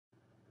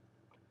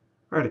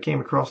All right, I came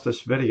across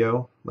this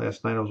video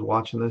last night. I was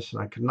watching this,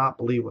 and I could not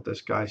believe what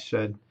this guy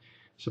said.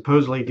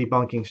 Supposedly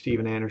debunking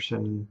Steven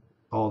Anderson and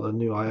all the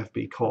new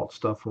IFB cult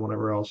stuff and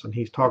whatever else. And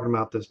he's talking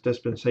about this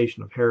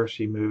Dispensation of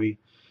Heresy movie.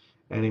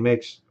 And he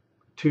makes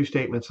two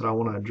statements that I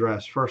want to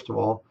address. First of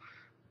all,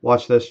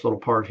 watch this little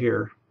part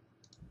here.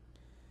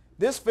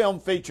 This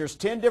film features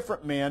 10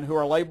 different men who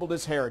are labeled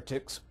as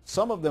heretics.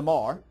 Some of them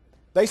are.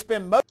 They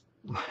spend most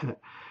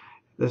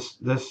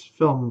This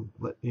film,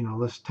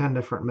 lists 10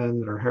 different men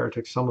that are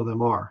heretics. Some of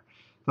them are.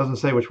 Doesn't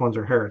say which ones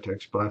are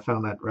heretics, but I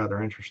found that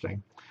rather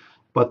interesting.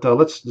 But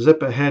let's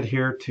zip ahead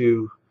here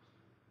to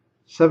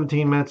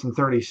 17 minutes and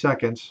 30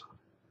 seconds.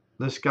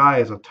 This guy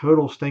is a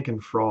total stinking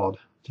fraud.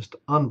 Just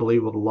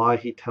unbelievable the lie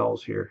he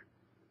tells here.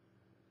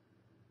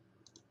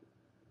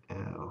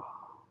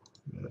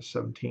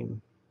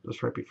 17,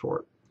 just right before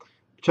it.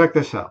 Check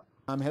this out.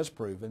 time has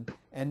proven,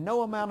 and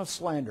no amount of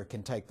slander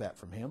can take that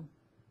from him.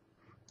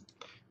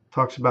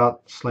 Talks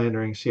about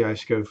slandering C.I.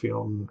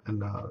 Scofield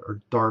and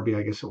or Darby,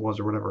 I guess it was,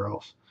 or whatever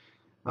else.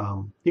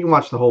 You can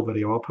watch the whole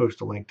video. I'll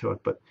post a link to it.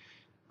 But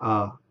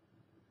got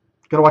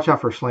to watch out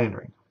for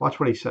slandering. Watch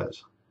what he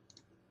says.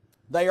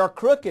 They are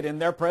crooked in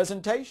their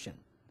presentation.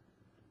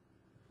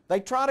 They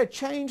try to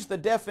change the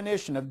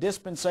definition of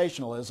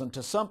dispensationalism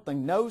to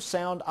something no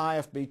sound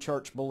IFB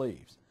church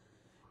believes.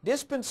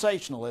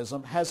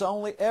 Dispensationalism has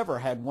only ever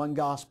had one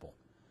gospel.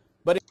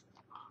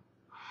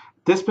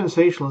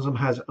 Dispensationalism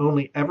has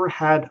only ever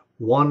had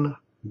one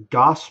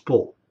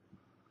gospel.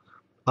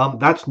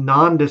 That's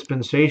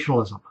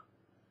non-dispensationalism.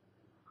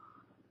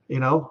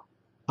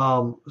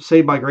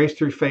 Saved by grace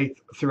through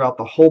faith throughout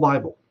the whole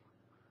Bible.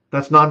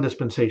 That's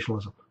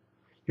non-dispensationalism.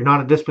 You're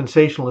not a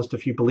dispensationalist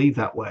if you believe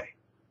that way.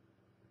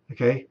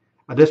 Okay?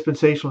 A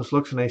dispensationalist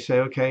looks and they say,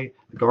 okay,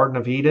 the Garden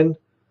of Eden,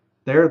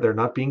 they're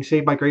not being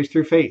saved by grace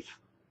through faith.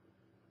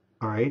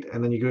 All right,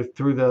 and then you go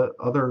through the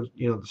other,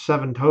 the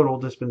 7 total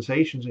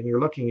dispensations, and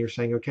you're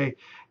saying, okay,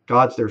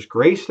 there's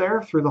grace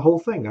there through the whole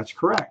thing. That's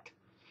correct.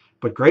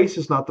 But grace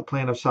is not the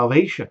plan of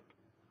salvation.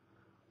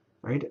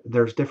 Right?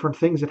 There's different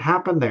things that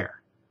happen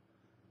there.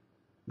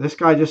 This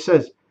guy just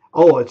says,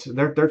 oh,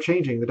 they're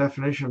changing the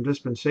definition of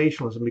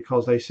dispensationalism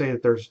because they say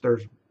that there's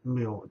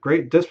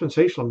great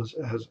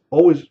dispensationalism has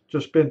always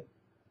just been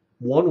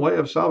one way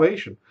of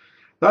salvation.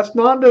 That's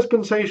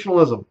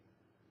non-dispensationalism.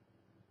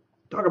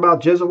 Talk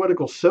about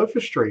Jesuitical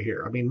sophistry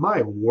here. I mean,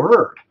 my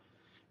word.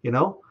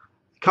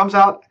 Comes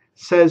out,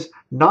 says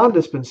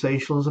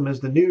non-dispensationalism is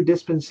the new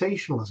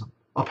dispensationalism,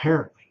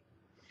 apparently.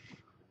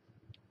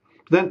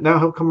 Then now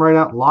he'll come right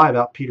out and lie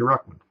about Peter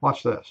Ruckman.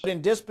 Watch this.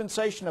 In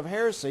Dispensation of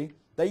Heresy,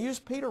 they use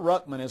Peter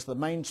Ruckman as the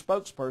main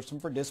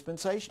spokesperson for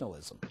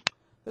dispensationalism.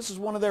 This is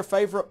one of their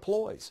favorite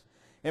ploys.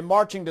 In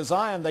Marching to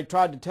Zion, they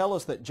tried to tell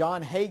us that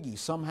John Hagee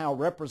somehow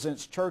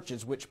represents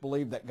churches which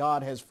believe that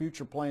God has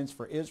future plans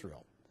for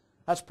Israel.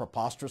 That's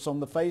preposterous on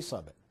the face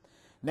of it.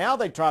 Now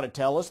they try to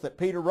tell us that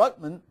Peter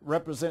Ruckman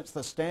represents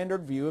the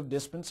standard view of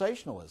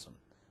dispensationalism.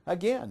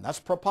 Again, that's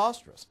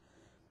preposterous.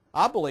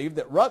 I believe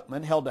that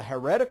Ruckman held a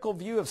heretical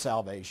view of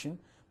salvation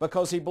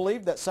because he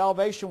believed that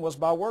salvation was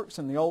by works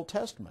in the Old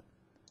Testament.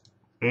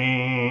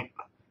 He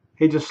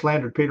just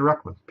slandered Peter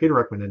Ruckman. Peter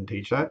Ruckman didn't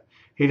teach that.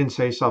 He didn't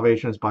say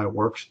salvation is by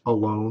works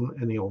alone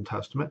in the Old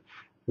Testament.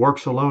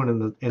 Works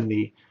alone in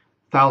the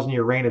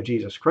 1,000-year reign of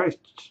Jesus Christ.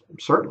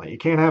 Certainly, you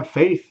can't have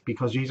faith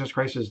because Jesus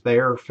Christ is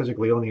there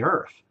physically on the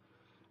earth.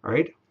 All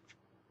right?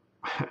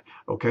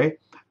 Okay?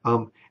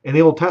 In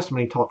the Old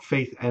Testament, he taught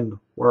faith and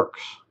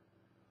works.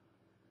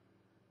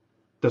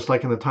 Just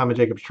like in the time of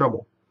Jacob's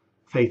trouble.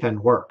 Faith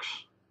and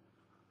works.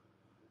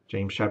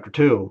 James chapter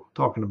 2,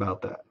 talking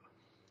about that.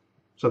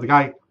 So the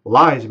guy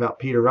lies about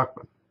Peter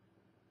Ruckman.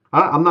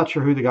 I'm not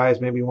sure who the guy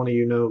is. Maybe one of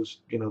you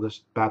knows,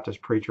 this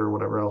Baptist preacher or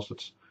whatever else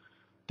that's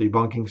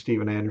debunking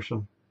Steven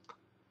Anderson.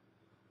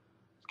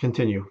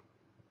 Continue.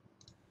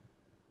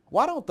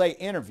 Why don't they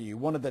interview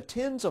one of the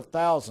tens of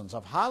thousands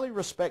of highly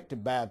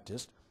respected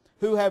Baptists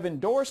who have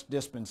endorsed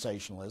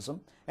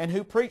dispensationalism and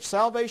who preach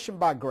salvation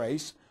by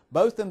grace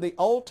both in the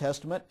Old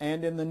Testament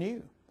and in the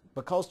New?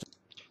 Because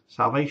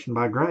salvation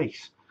by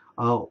grace.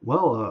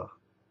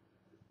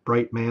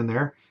 Bright man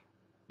there.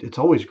 It's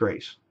always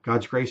grace.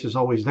 God's grace is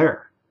always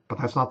there. But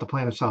that's not the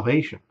plan of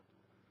salvation.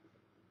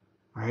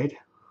 All right?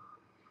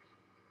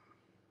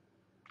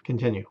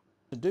 Continue.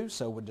 To do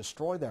so would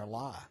destroy their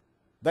lie.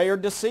 They are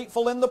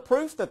deceitful in the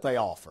proof that they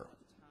offer.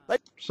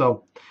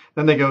 So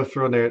then they go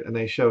through and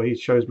they show,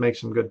 make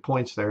some good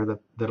points there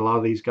that a lot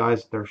of these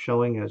guys that they're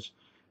showing as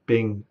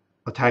being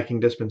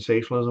attacking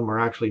dispensationalism are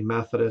actually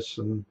Methodists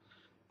and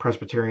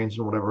Presbyterians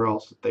and whatever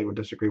else that they would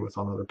disagree with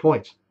on other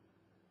points.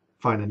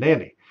 Fine and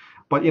dandy.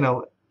 But,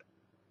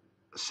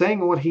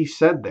 saying what he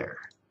said there,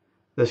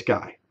 this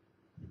guy,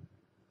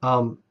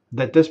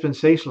 that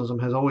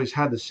dispensationalism has always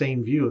had the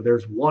same view.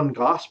 There's one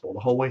gospel the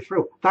whole way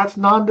through. That's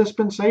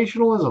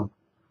non-dispensationalism.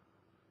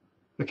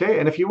 Okay,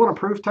 and if you want a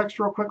proof text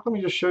real quick, let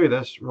me just show you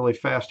this really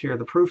fast here.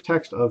 The proof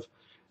text of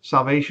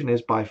salvation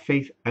is by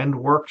faith and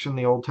works in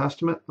the Old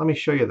Testament. Let me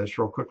show you this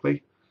real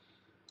quickly.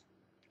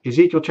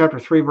 Ezekiel chapter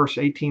 3, verse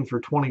 18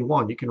 through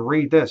 21. You can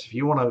read this. If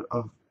you want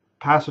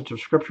passage of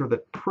Scripture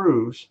that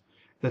proves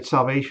that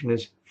salvation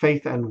is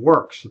faith and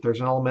works, that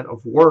there's an element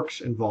of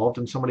works involved,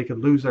 and somebody could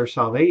lose their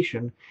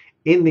salvation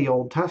in the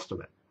Old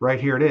Testament. Right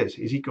here it is,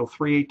 Ezekiel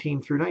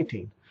 3:18 through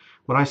 19.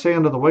 When I say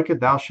unto the wicked,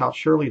 thou shalt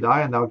surely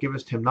die, and thou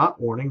givest him not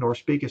warning, nor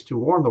speakest to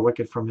warn the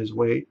wicked from his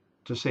way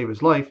to save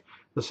his life,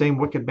 the same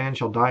wicked man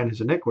shall die in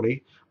his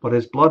iniquity, but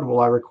his blood will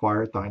I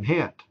require at thine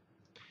hand.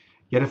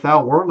 Yet if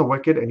thou warn the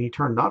wicked, and he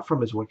turn not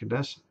from his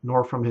wickedness,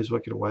 nor from his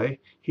wicked way,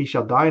 he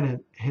shall die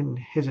in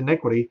his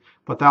iniquity,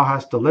 but thou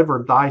hast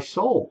delivered thy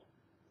soul.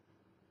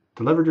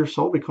 Delivered your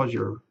soul because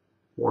you're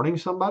warning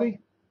somebody?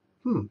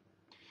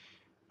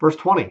 Verse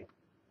 20.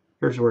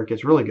 Here's where it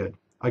gets really good.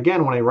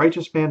 Again, when a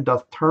righteous man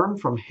doth turn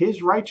from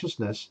his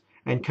righteousness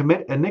and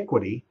commit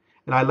iniquity,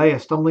 and I lay a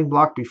stumbling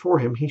block before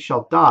him, he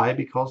shall die,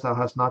 because thou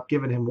hast not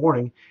given him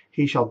warning.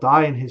 He shall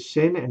die in his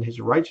sin, and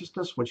his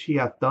righteousness which he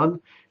hath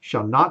done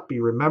shall not be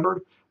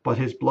remembered, but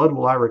his blood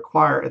will I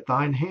require at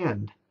thine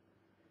hand.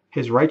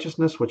 His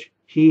righteousness which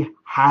he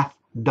hath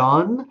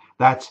done,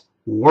 that's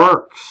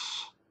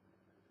works.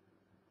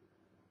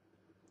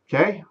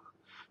 Okay?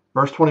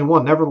 Verse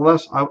 21,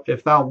 nevertheless,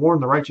 if thou warn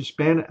the righteous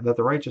man that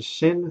the righteous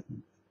sin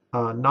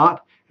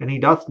not, and he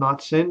doth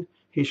not sin,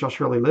 he shall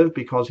surely live,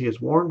 because he is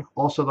warned.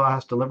 Also thou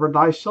hast delivered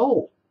thy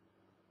soul.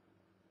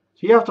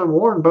 So you have to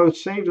warn both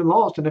saved and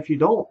lost, and if you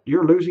don't,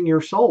 you're losing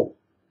your soul.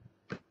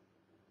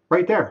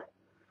 Right there.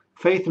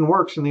 Faith and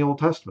works in the Old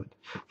Testament.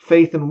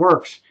 Faith and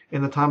works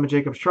in the time of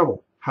Jacob's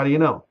trouble. How do you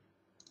know?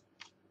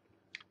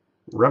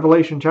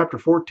 Revelation chapter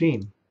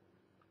 14.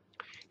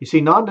 You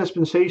see,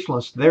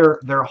 non-dispensationalists,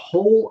 their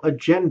whole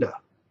agenda,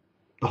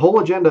 the whole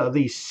agenda of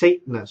these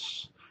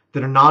Satanists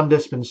that are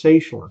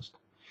non-dispensationalists,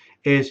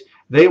 is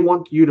they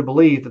want you to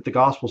believe that the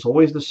gospel is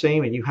always the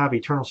same and you have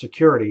eternal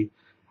security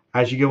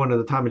as you go into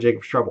the time of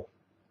Jacob's trouble.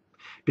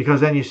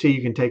 Because then you see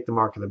you can take the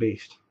mark of the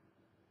beast.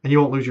 And you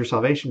won't lose your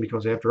salvation,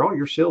 because after all,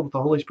 you're sealed with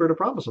the Holy Spirit of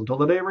promise until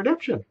the day of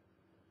redemption.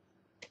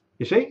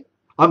 You see?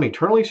 I'm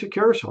eternally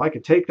secure, so I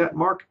could take that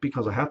mark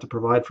because I have to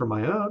provide for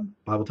my own.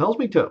 The Bible tells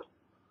me to.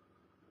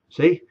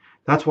 See?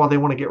 That's why they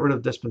want to get rid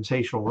of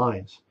dispensational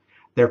lines.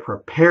 They're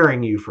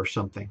preparing you for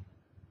something.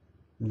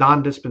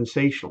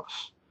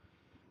 Non-dispensationalists.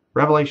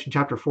 Revelation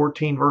chapter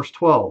 14, verse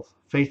 12.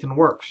 Faith and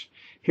works.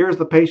 Here's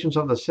the patience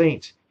of the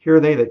saints. Here are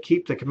they that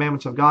keep the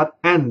commandments of God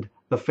and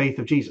the faith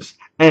of Jesus.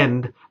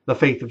 And the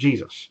faith of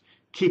Jesus.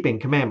 Keeping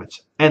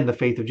commandments and the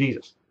faith of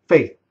Jesus.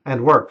 Faith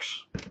and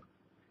works.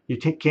 You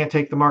can't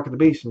take the mark of the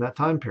beast in that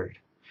time period.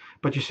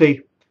 But you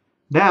see,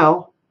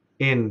 now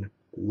in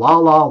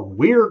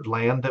weird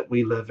land that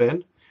we live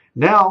in,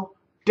 now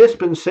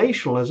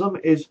dispensationalism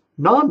is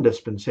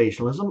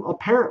non-dispensationalism,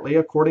 apparently,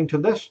 according to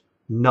this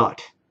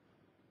nut.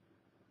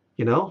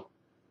 You know?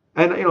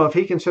 And, you know, if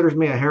he considers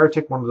me a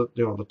heretic, one of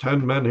the, the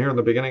 10 men here in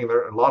the beginning,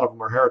 there, a lot of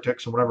them are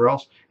heretics and whatever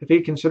else. If he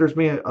considers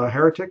me a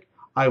heretic,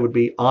 I would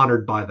be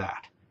honored by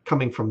that,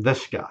 coming from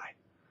this guy.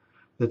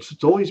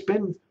 It's always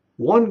been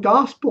one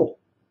gospel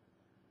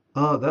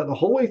that the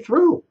whole way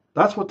through.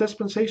 That's what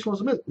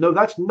dispensationalism is. No,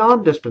 that's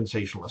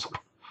non-dispensationalism.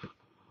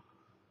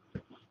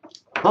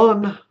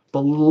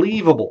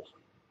 Unbelievable.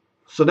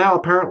 So now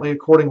apparently,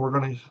 according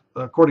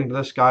to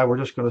this guy, we're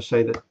just going to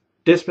say that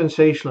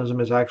dispensationalism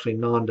is actually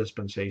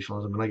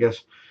non-dispensationalism. And I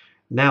guess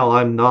now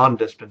I'm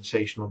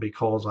non-dispensational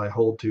because I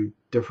hold to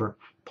different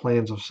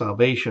plans of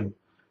salvation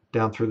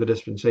down through the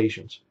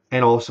dispensations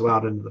and also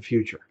out into the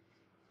future.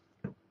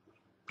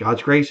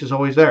 God's grace is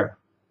always there.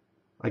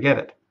 I get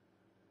it.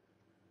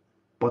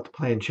 But the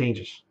plan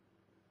changes.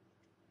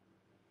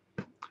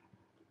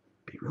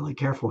 Be really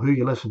careful who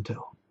you listen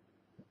to.